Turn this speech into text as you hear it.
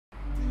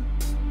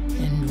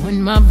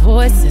my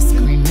voice is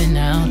screaming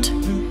out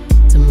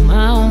to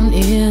my own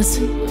ears.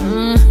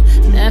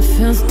 That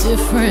feels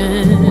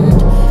different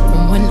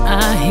from when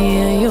I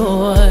hear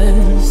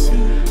yours.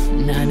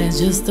 Now that's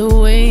just the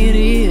way it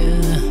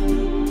is.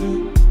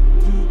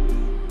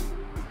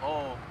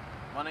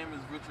 My name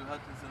is Hutchinon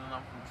and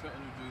I'm from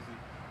Trenton, New Jersey,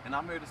 and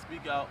I'm here to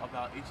speak out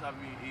about HIV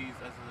and AIDS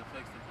as it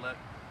affects the black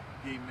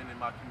gay men in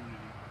my community.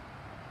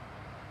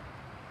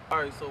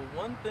 Alright, so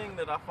one thing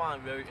that I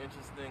find very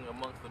interesting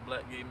amongst the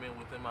black gay men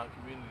within my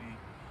community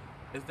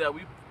is that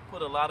we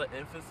put a lot of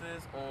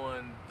emphasis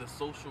on the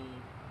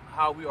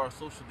how we are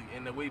socially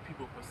and the way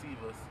people perceive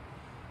us,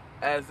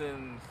 as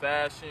in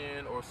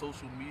fashion or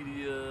social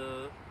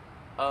media.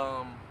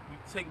 We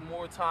take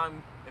more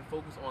time and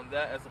focus on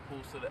that as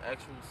opposed to the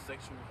actual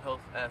sexual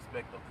health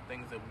aspect of the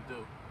things that we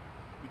do.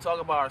 We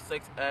talk about our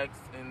sex acts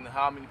and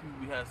how many people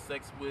we had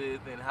sex with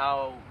and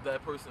how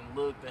that person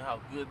looked and how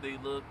good they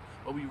looked,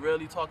 but we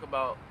rarely talk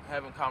about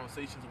having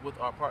conversations with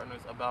our partners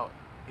about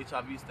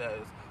HIV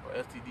status or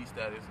STD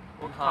status.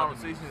 Our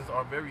conversations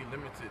are very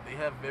limited. They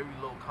have very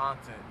low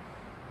content.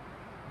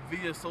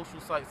 Via social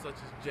sites such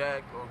as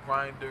Jack or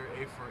Grindr,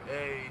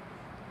 A4A,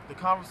 the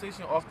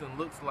conversation often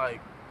looks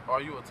like,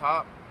 are you a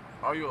top?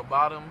 Are you a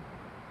bottom?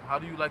 How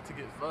do you like to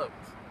get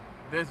fucked?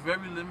 There's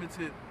very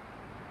limited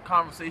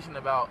conversation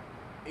about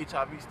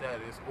HIV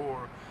status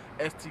or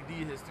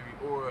STD history,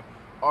 or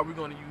are we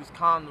going to use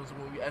condoms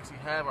when we actually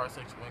have our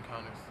sexual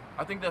encounters?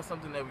 I think that's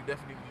something that we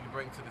definitely need to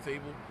bring to the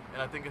table,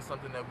 and I think it's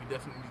something that we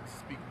definitely need to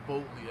speak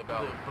boldly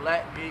about. The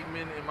black gay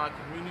men in my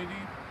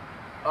community,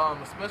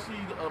 especially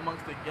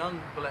amongst the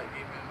young black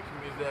gay men in the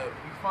community, is that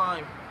we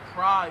find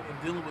pride in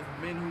dealing with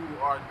men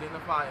who are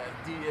identified as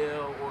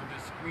DL or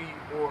discreet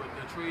or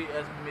the trade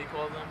as we may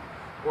call them,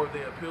 or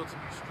they appeal to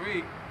be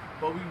straight,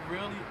 but we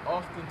really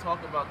often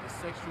talk about the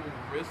sexual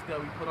risk that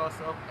we put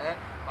ourselves at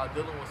by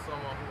dealing with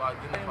someone who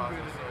identifies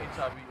as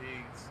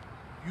HIV/AIDS.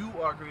 You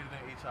are greater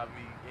than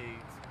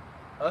HIV/AIDS.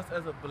 Us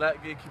as a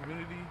black gay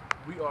community,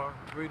 we are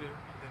greater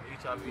than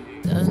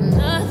HIV/AIDS. There's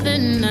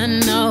nothing I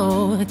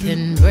know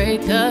can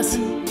break us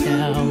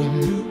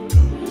down.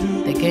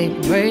 They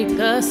can't break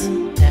us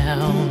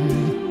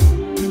down.